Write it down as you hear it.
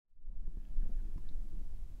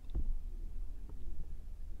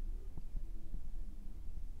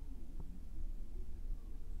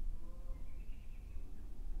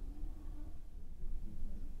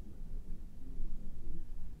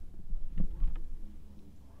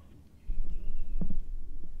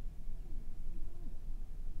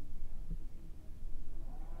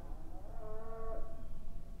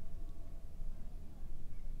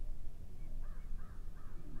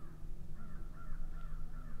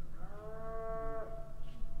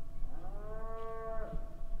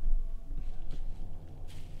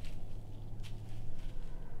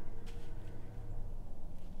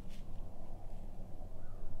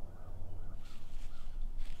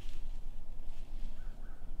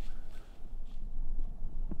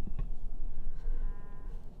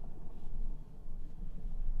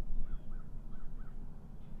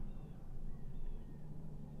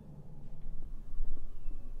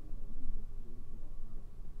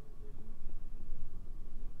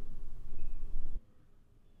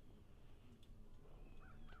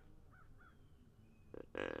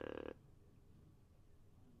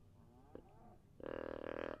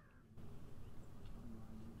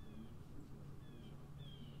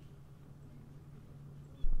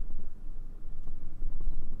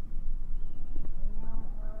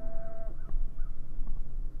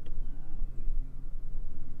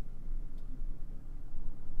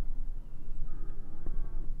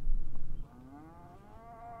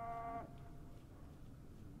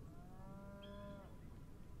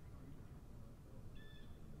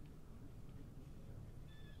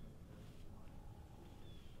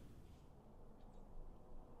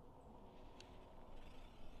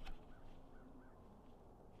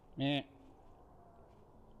Yeah.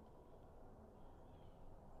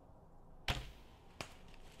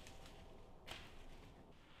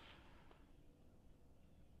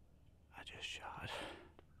 I just shot.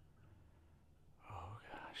 Oh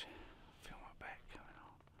gosh, I feel my back coming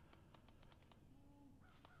on.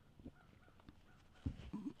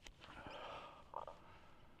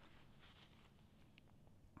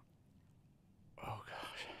 Oh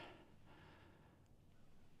gosh.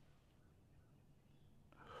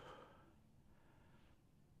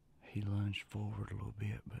 He lunged forward a little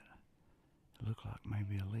bit, but it looked like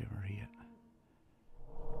maybe a liver hit.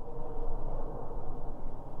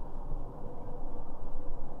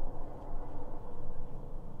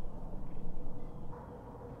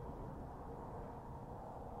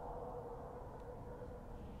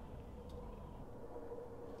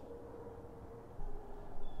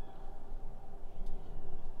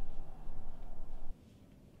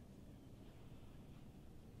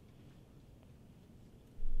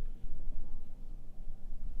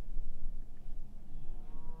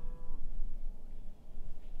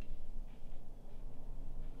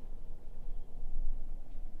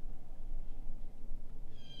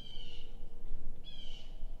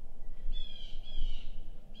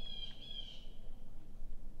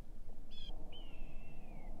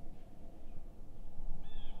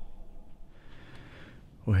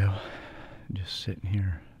 Well, just sitting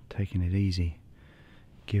here taking it easy,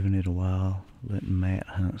 giving it a while, letting Matt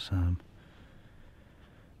hunt some.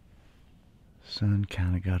 Sun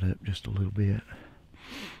kind of got up just a little bit,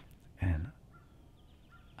 and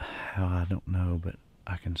how I don't know, but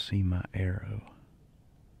I can see my arrow,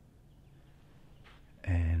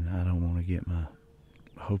 and I don't want to get my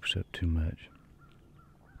hopes up too much,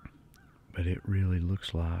 but it really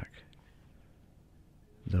looks like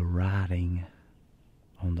the writing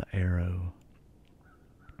on the arrow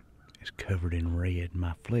is covered in red.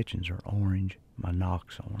 My fletchings are orange, my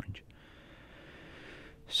nock's orange,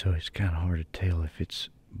 so it's kind of hard to tell if it's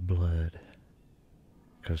blood,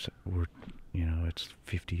 because we're, you know, it's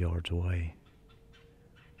 50 yards away.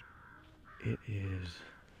 It is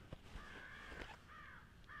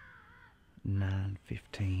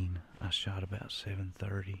 9:15. I shot about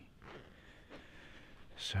 7:30,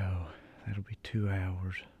 so that'll be 2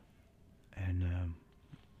 hours, and I'll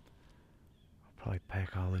probably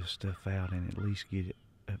pack all this stuff out and at least get it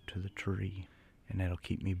up to the tree, and that'll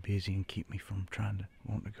keep me busy and keep me from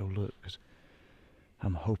wanting to go look, because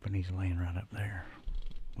I'm hoping he's laying right up there.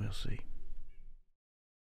 We'll see.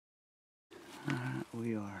 Alright,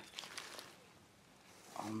 we are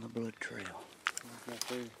on the blood trail.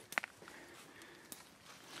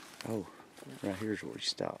 Oh, right here's where we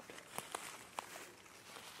stopped.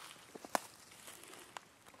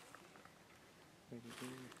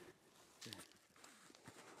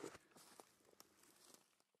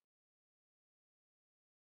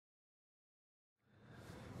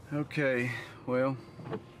 Okay, well,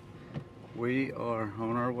 we are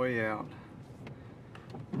on our way out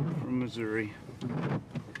from Missouri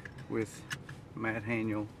with Matt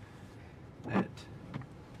Haniel at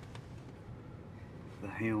the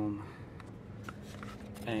helm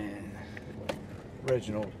and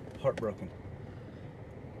Reginald Heartbroken.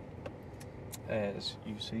 As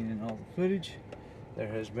you've seen in all the footage, there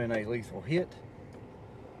has been a lethal hit.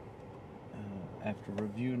 After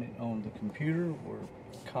reviewing it on the computer, we're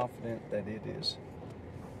confident that it is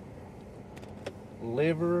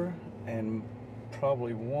liver and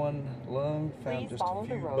probably one lung, found just a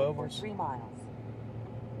few bubbles. 3 miles.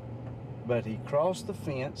 But he crossed the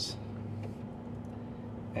fence,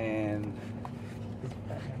 and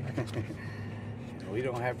we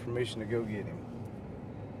don't have permission to go get him.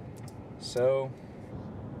 So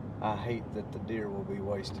I hate that the deer will be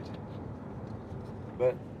wasted,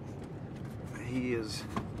 but he is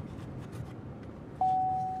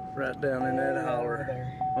right down in that holler.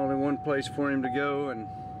 Only one place for him to go, and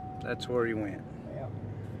that's where he went. Yep.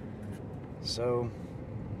 So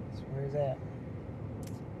That's where he's at.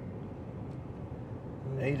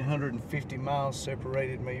 850 miles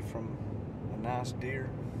separated me from a nice deer,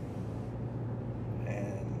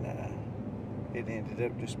 and it ended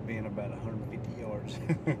up just being about 150 yards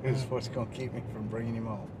is what's going to keep me from bringing him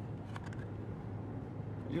home.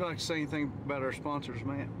 Would you like to say anything about our sponsors,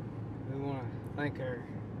 Matt? We want to thank our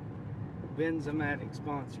Benzomatic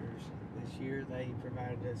sponsors. This year they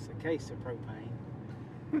provided us a case of propane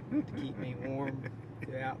to keep me warm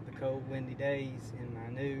throughout the cold, windy days in my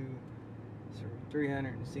new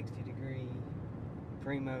 360 degree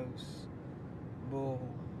Primos bull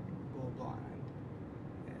blind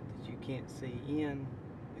that you can't see in,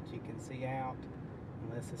 but you can see out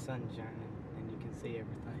unless the sun's shining, and you can see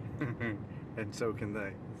everything. And so can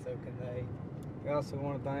they. So can they. We also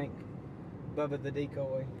want to thank Bubba the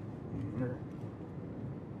Decoy for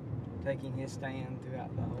taking his stand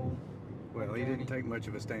throughout the whole Well, he journey. didn't take much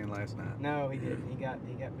of a stand last night. No, he didn't. He got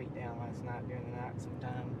beat down last night during the night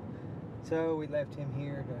sometime. So we left him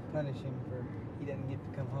here to punish him for he didn't get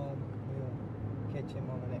to come home. We'll catch him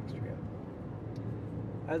on the next trip.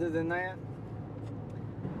 Other than that,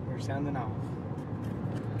 we're sounding off.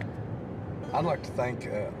 I'd like to thank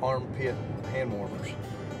Armpit hand warmers.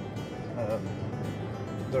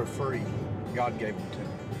 They're free. God gave them to me.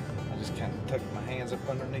 I just kind of tucked my hands up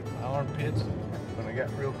underneath my armpits when I got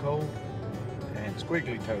real cold. And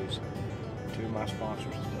Squiggly Toes, two of my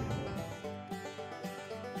sponsors today.